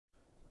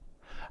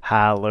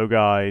Hello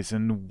guys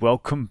and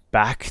welcome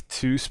back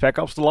to Spec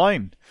Ops The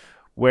Line,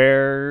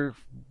 where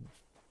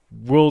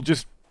we'll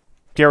just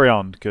carry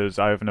on because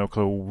I have no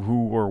clue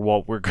who or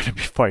what we're going to be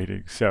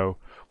fighting, so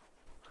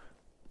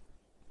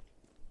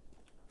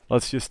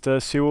let's just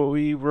see what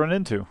we run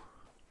into.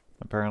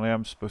 Apparently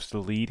I'm supposed to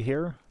lead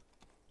here.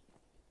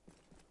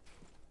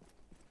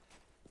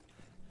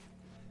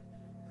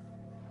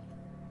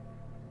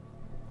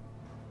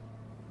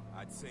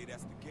 I'd say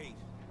that's the gate.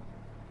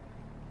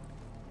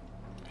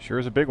 Sure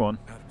is a big one.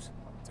 Adams,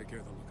 take care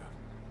of the lookout.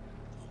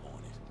 I'm on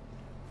it.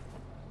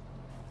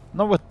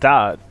 Not with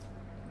that.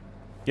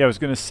 Yeah, I was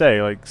going to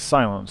say, like,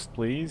 silence,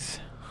 please.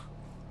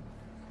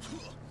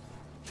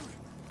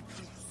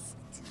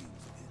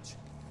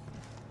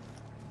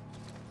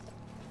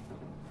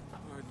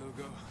 Alright,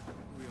 Lugo. Who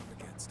are we up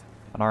against?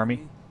 An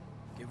army.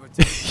 Give or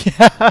take.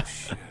 Yeah. Oh,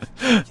 shit.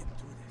 Get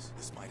through this.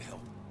 This might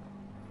help.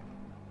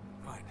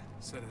 Fine,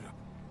 set it up.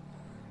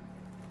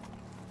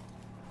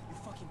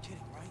 You're fucking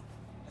kidding, right?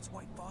 That's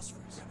white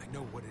phosphorus. I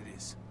know what it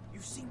is.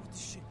 You've seen what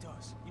this shit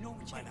does. You know we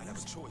Might can't not have a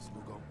use it. choice,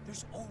 Lugo.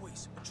 There's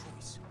always a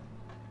choice.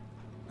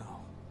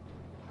 No.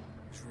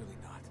 There's really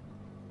not.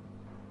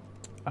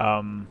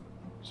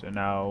 So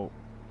now,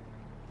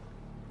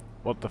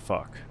 what the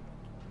fuck?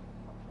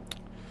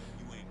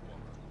 You ain't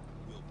Walker.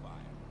 We'll fire.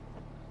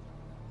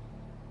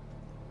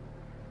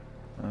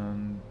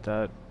 And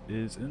that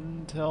is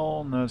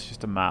intel? No, it's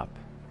just a map.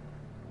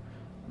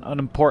 An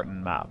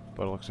unimportant map,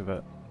 by the looks of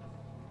it.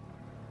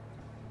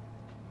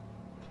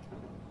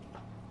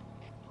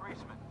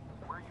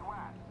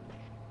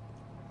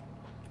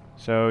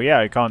 So yeah,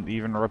 I can't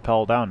even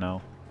rappel down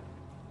now.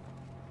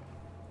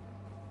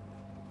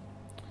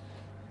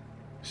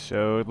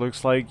 So it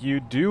looks like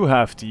you do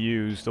have to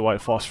use the white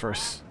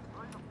phosphorus.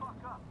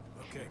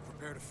 Okay,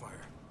 prepare to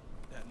fire.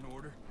 That in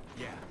order?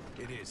 Yeah,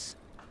 it is.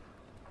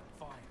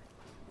 Fire.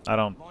 I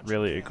don't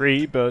really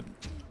agree, but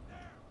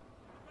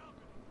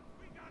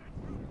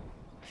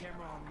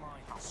Camera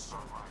online. Sir.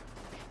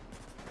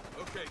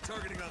 Okay,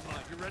 targeting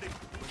online. You ready?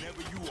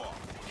 Whenever you are.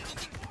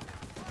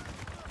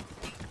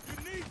 You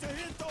need to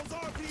hit those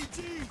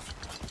RPGs!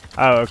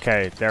 oh,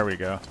 okay, there we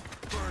go.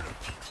 Burn 'em.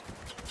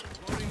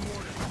 Loading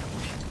mortar.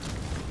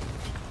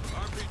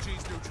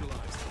 RPG's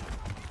neutralized.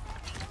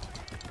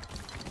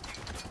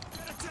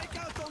 Better take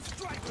out those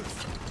strikers!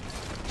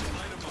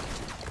 Light 'em up.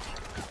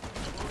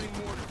 Loading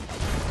mortar.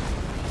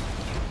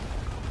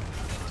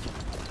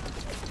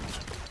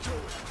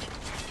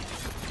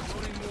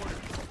 Loading mortar.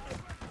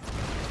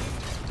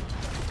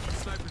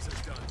 Snipers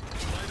are done.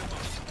 Light 'em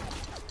up.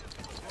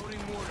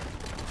 Loading mortar.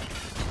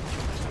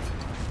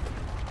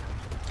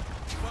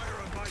 Fire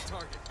on my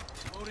target.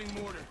 Loading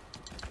mortar.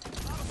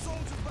 Our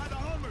soldiers by the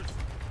Hummers!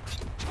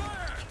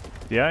 Fire!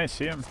 Yeah, I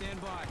see him.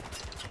 Stand by.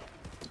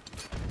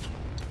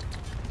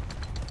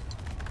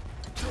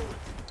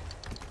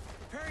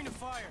 Preparing to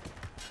fire.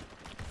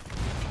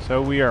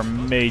 So we are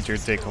major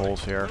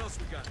dickholes here. What else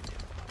we got?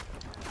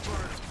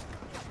 Burn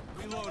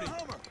 'em. Reloading.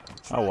 Hummer!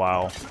 Oh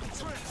wow. To the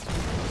trench!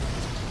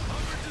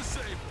 Hummer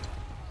disabled.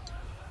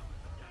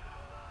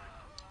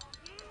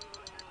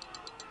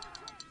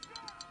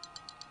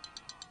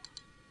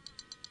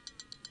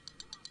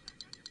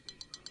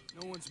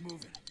 No one's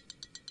moving.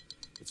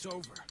 It's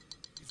over.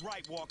 He's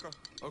right, Walker.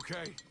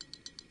 Okay.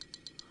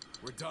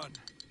 We're done.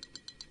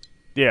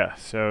 Yeah,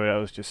 so that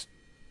was just...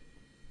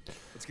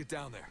 Let's get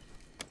down there.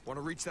 Want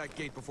to reach that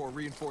gate before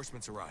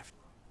reinforcements arrive.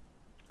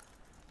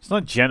 It's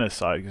not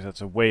genocide, because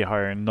that's a way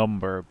higher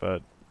number,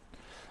 but...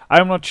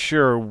 I'm not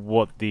sure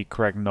what the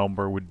correct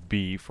number would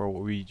be for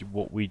what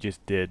we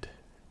just did.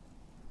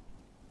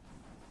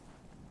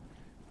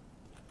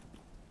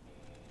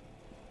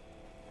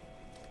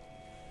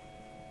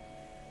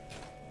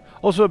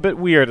 Also a bit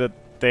weird that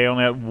they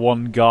only had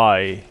one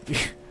guy,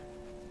 you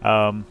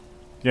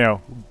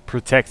know,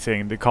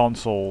 protecting the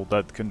console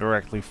that can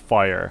directly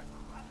fire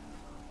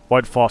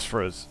white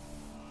phosphorus,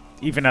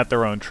 even at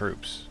their own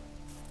troops.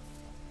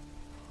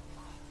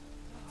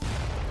 This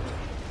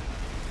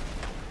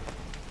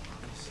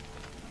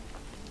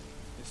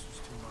was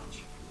too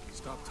much.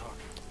 Stop talking.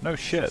 No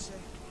shit. It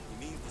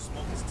means the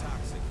smoke is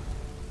toxic.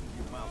 Keep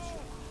your mouth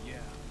shut.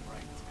 Yeah,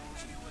 right.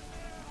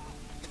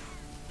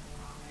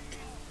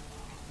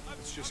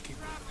 Let's just keep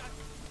moving.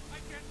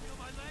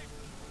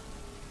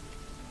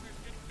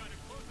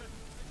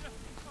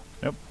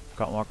 Nope,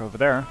 can't walk over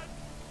there.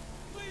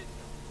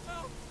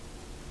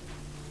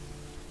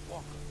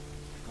 Walker.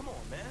 Come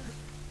on, man.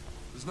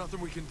 There's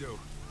nothing we can do.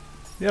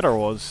 The other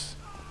was...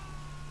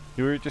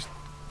 You were just...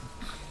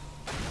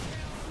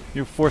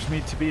 You forced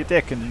me to be a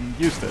dick and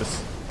use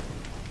this.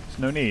 There's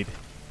no need.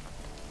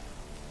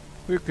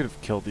 We could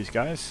have killed these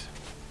guys.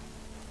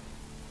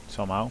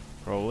 Somehow,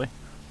 probably.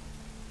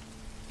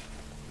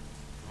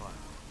 What?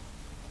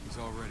 He's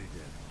already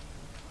dead.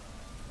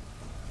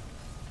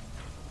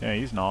 Yeah,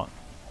 he's not.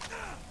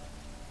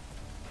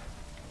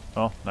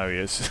 Oh, now he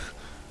is.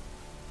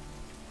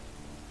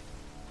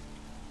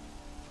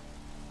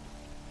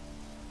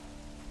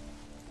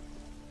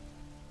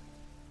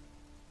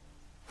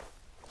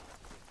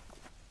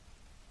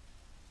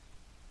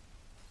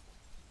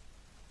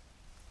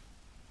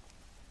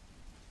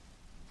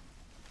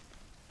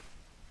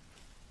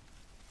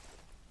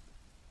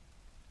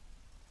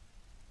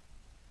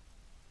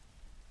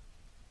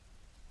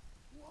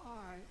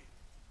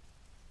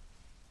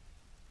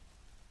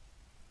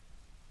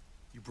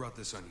 You brought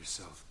this on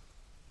yourself.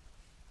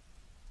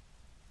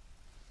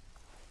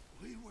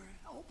 We were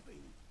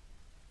helping.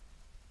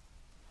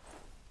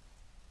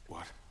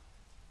 What?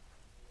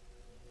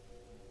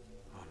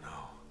 Oh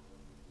no.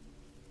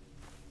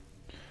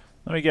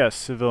 Let me guess,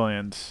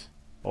 civilians.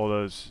 All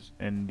those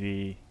in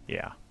the...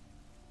 yeah.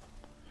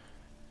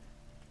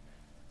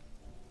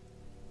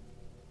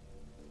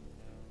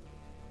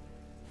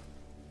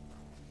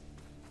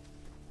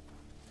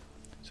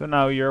 So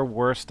now you're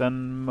worse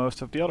than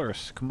most of the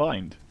others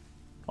combined.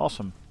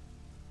 Awesome.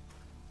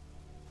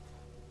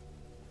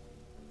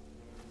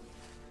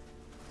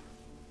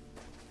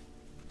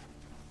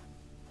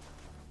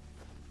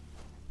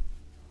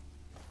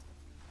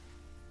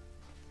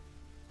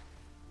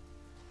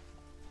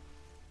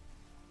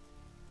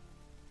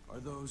 Are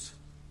those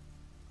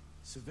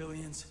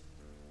civilians?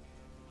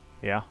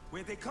 Yeah.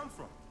 Where'd they come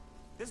from?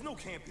 There's no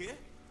camp here.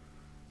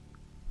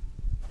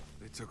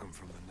 They took him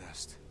from the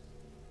nest.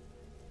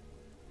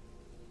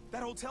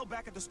 That hotel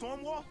back at the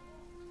storm wall?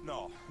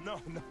 No,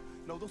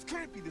 those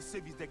can't be the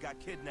civvies that got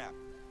kidnapped.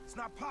 It's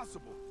not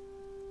possible.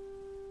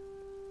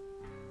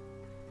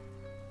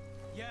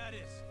 Yeah, it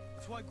is.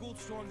 That's why Gould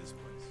stormed this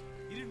place.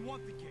 He didn't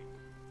want the king.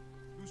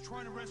 He was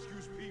trying to rescue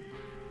his people.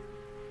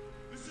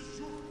 This is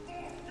your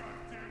fault,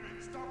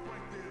 goddammit! Stop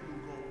right there,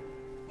 Lugo.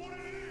 What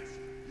it is,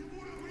 he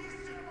wouldn't let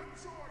us have a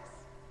choice.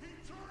 He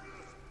turned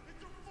us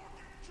into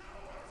fucking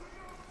cowards.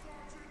 No,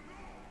 Sergeant, no!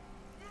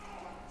 No,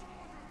 I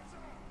told him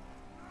so!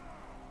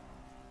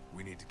 No!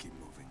 We need to keep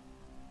moving.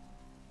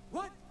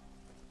 What?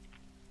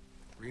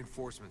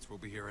 Reinforcements will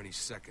be here any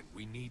second.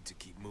 We need to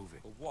keep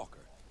moving. But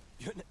Walker,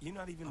 you're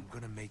not even... I'm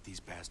gonna make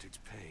these bastards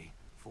pay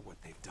for what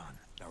they've done.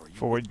 Now, are you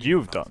For with what me or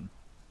you've not? done.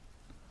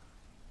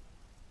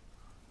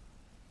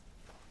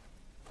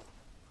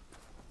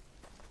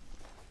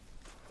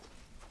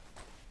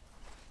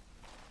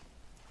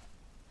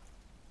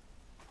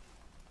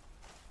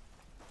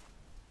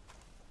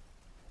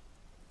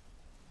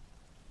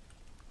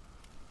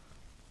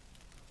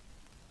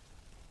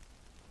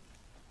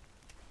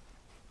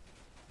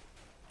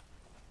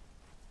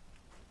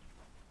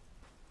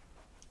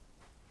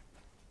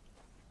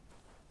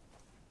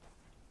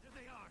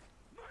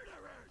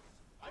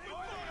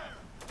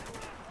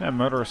 Yeah,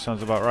 murderer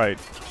sounds about right.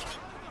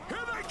 Here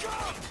they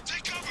come!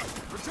 Take cover!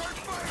 Return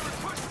fire and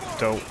push forward!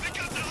 Dope. They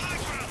got the high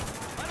ground!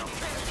 I don't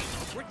care!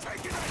 We're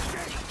taking that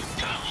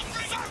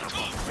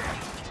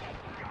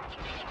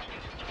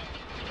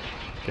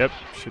gate! Yep,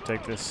 should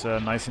take this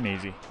nice and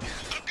easy.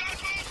 I've got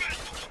movement!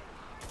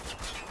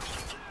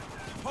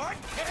 Put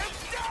him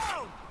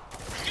down!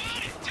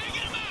 Got it!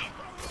 Taking him out!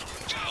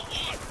 Got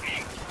one!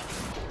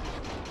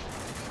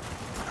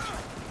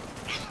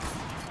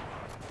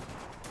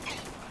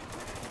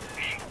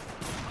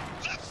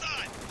 Left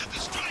side! At the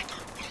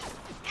striker!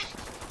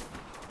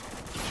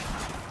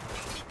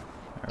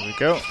 There we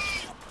go.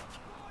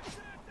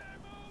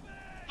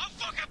 I'm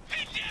fucking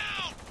pinned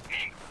down!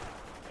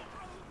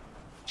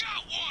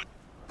 Got one!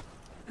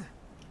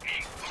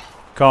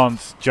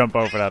 Can't jump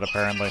over that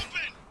apparently.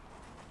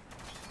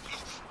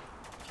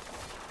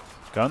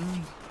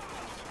 Gun?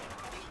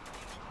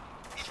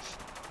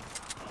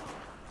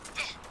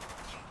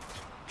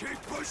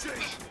 Keep pushing!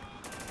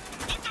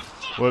 What the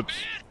fuck, Whoops.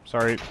 man?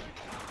 Sorry.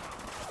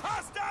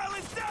 Hostile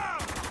is down!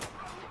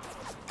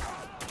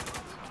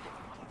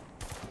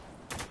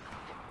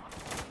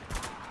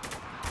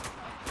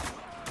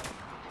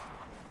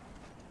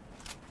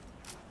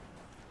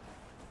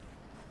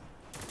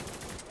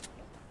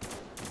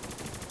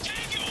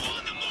 Tango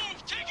on the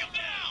move! Take him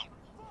down!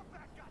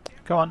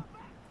 Come on.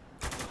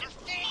 They're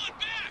falling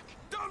back!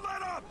 Don't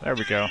let up! There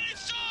we go.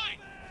 Inside!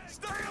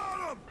 Stay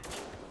on him!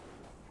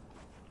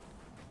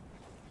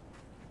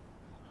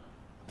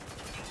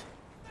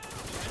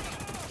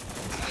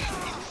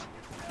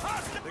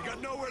 They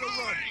got nowhere to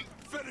run!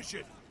 Finish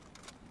it!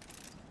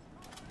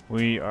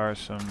 We are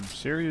some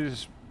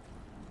serious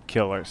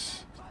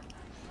killers.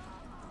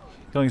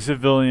 Killing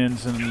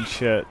civilians and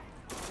shit.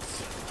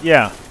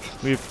 Yeah,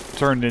 we've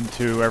turned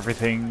into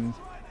everything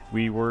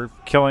we were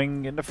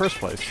killing in the first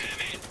place.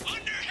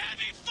 Under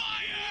heavy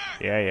fire!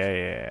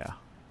 Yeah.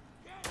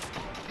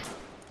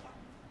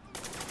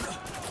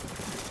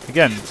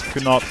 Again,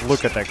 could not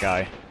look at that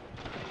guy.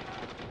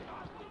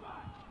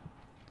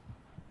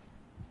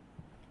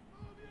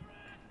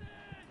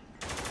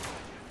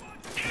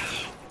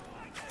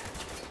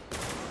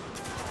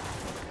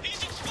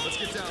 He's exposed! Let's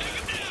get down. Take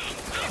him down!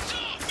 That's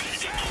all!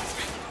 Finish it!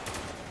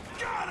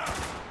 Got him!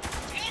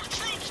 More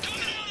troops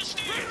coming down the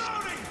stairs!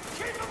 Reloading!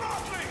 Keep him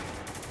off me!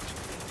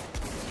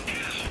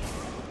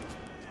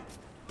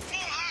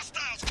 More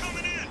hostiles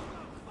coming in!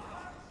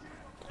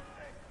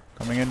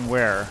 Coming in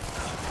where?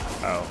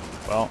 Oh,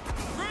 well.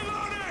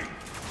 Reloading!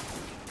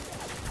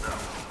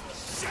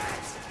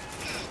 Shit!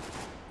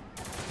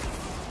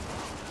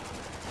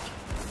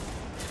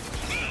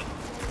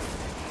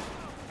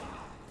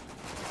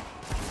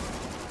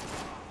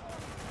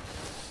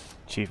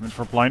 Achievement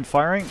for blind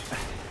firing.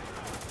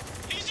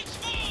 He's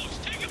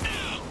exposed! Take him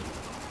down!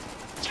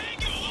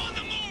 Tango on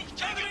the move!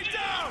 Take him Enemy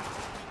down! down!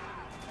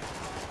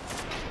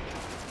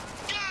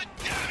 God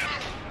damn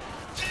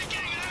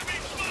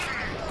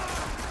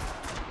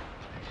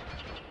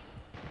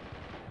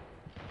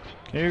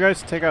Can you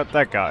guys take out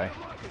that guy?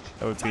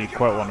 That would be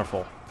quite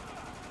wonderful.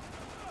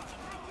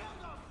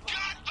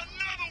 Got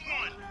another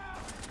one!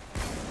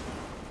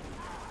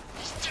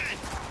 He's dead!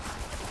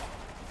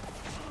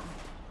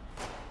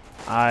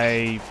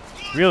 I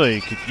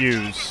really could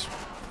use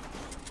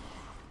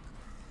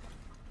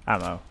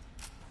ammo.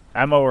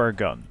 Ammo or a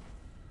gun.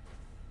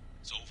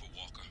 It's over,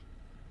 Walker.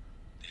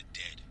 They're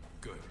dead.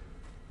 Good.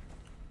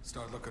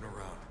 Start looking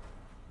around.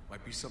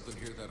 Might be something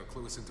here that'll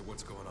clue us into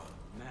what's going on.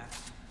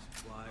 Mats,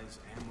 supplies,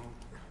 ammo.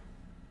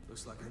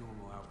 Looks like a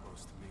normal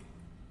outpost to me.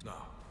 No.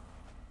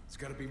 There's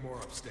gotta be more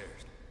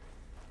upstairs.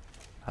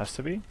 Has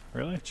to be?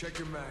 Really? Check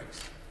your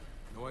mags.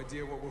 No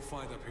idea what we'll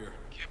find up here.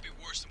 Can't be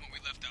worse than when we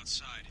left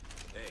outside.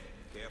 Hey,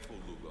 careful,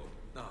 Lugo.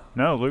 No,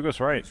 No, Lugo's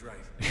right. he's right.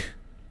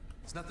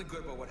 There's nothing good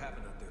about what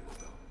happened out there,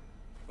 Lugo.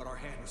 But our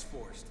hand was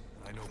forced.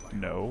 And I know by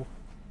No.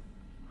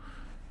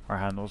 Our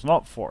hand was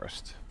not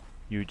forced.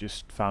 You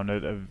just found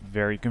it a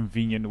very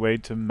convenient way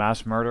to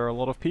mass murder a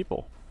lot of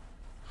people.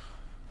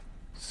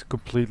 It's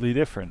completely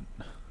different.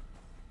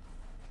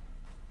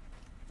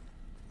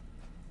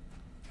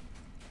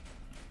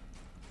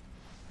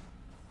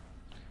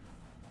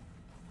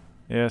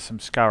 Yes, I'm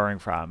scouring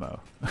for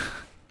ammo.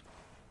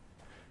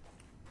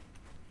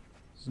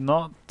 It's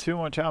not too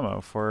much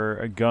ammo for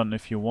a gun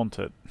if you want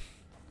it.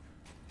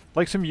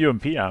 Like some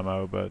UMP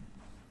ammo, but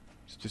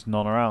it's just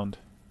not around.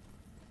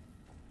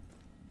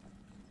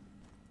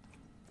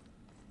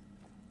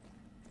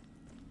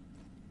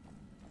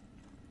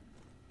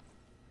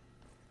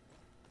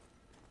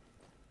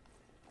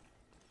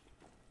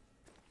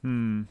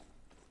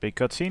 Big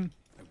cutscene?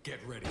 Now get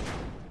ready.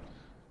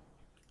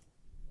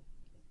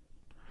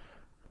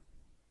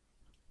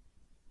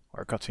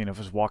 Or a cutscene of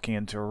us walking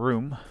into a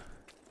room.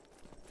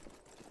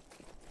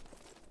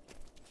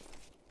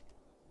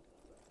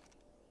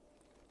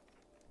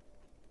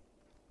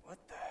 What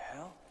the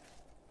hell?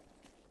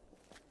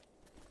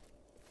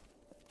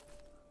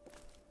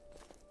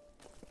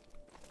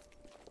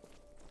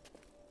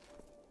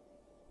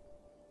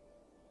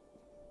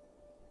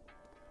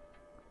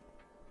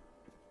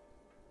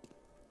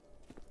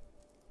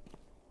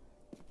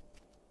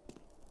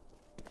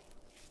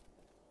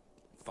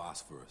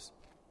 Phosphorus.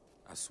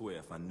 I swear,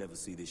 if I never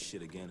see this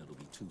shit again, it'll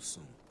be too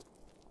soon.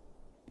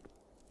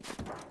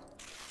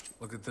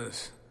 Look at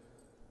this.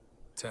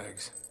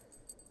 Tags.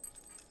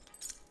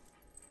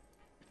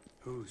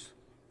 Whose?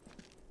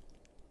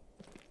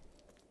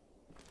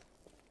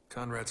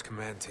 Conrad's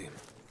command team.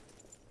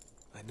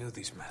 I knew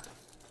these men.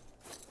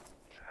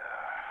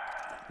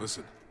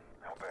 Listen,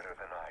 No better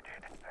than I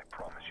did. I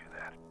promise you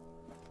that.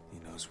 he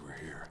knows we're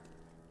here.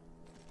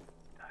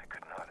 I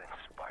could not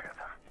inspire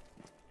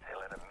them. They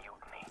let a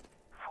mutiny.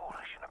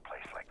 Foolish in a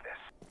place like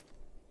this.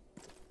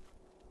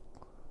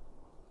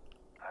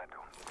 I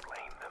don't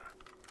blame them.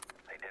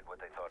 They did what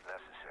they thought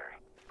necessary.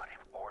 But if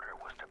order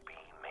was to be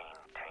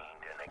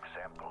maintained, an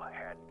example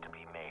had to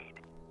be made.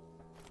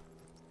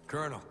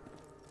 Colonel.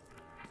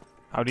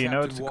 How do you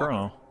know Captain it's a Walker.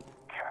 colonel?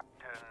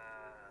 Captain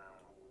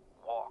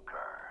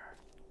Walker.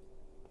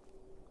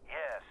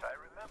 Yes, I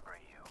remember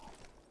you.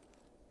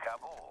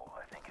 Kabul,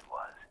 I think it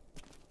was.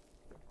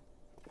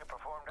 You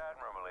performed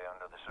admirably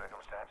under the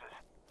circumstances.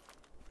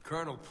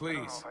 Colonel, I don't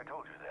please. know if I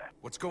told you that.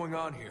 What's going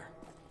on here?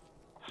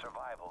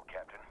 Survival,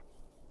 Captain.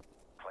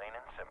 Plain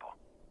and simple.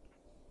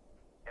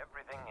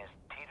 Everything is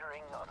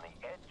teetering on the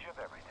edge of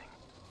everything.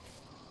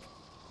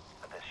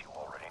 But this you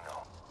already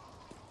know.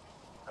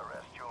 The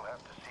rest you'll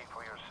have to see for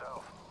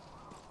yourself.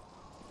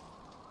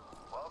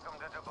 Welcome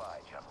to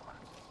Dubai, gentlemen.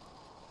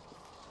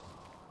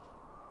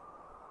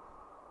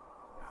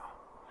 Now,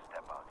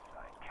 step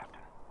outside,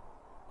 Captain.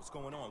 What's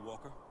going on,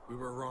 Walker? We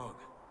were wrong.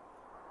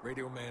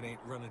 Radio Man ain't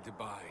running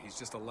Dubai. He's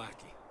just a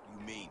lackey.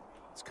 You mean?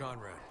 It's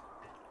Conrad.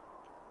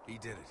 He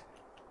did it.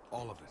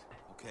 All of it.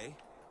 Okay.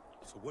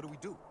 So what do we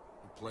do?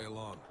 We play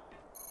along.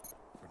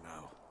 For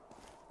now.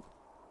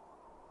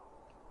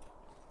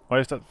 Why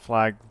is that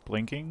flag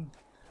blinking?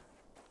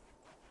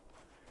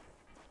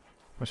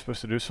 Am I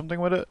supposed to do something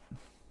with it?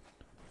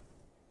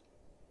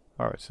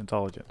 Alright, it's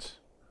intelligence.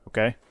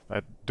 Okay.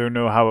 I don't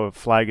know how a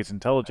flag is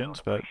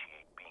intelligence, but...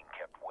 Appreciate being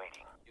kept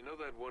waiting. You know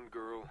that one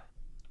girl?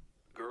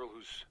 Girl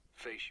whose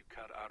face you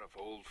cut out of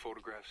old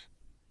photographs?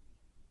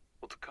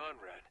 Well, to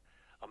Conrad,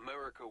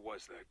 America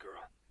was that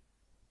girl.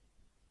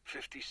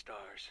 50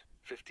 stars,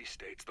 50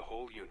 states, the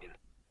whole Union,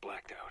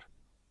 blacked out.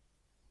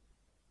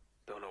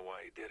 Don't know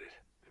why he did it.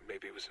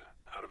 Maybe it was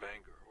out of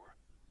anger or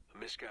a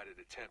misguided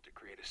attempt to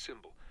create a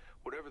symbol.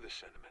 Whatever the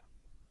sentiment,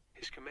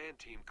 his command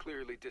team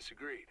clearly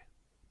disagreed.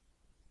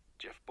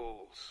 Jeff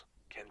Bowles,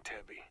 Ken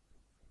Tebby,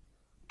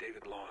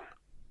 David Long.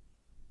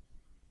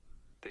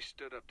 They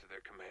stood up to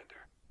their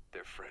commander,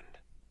 their friend.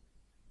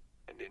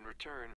 And in return,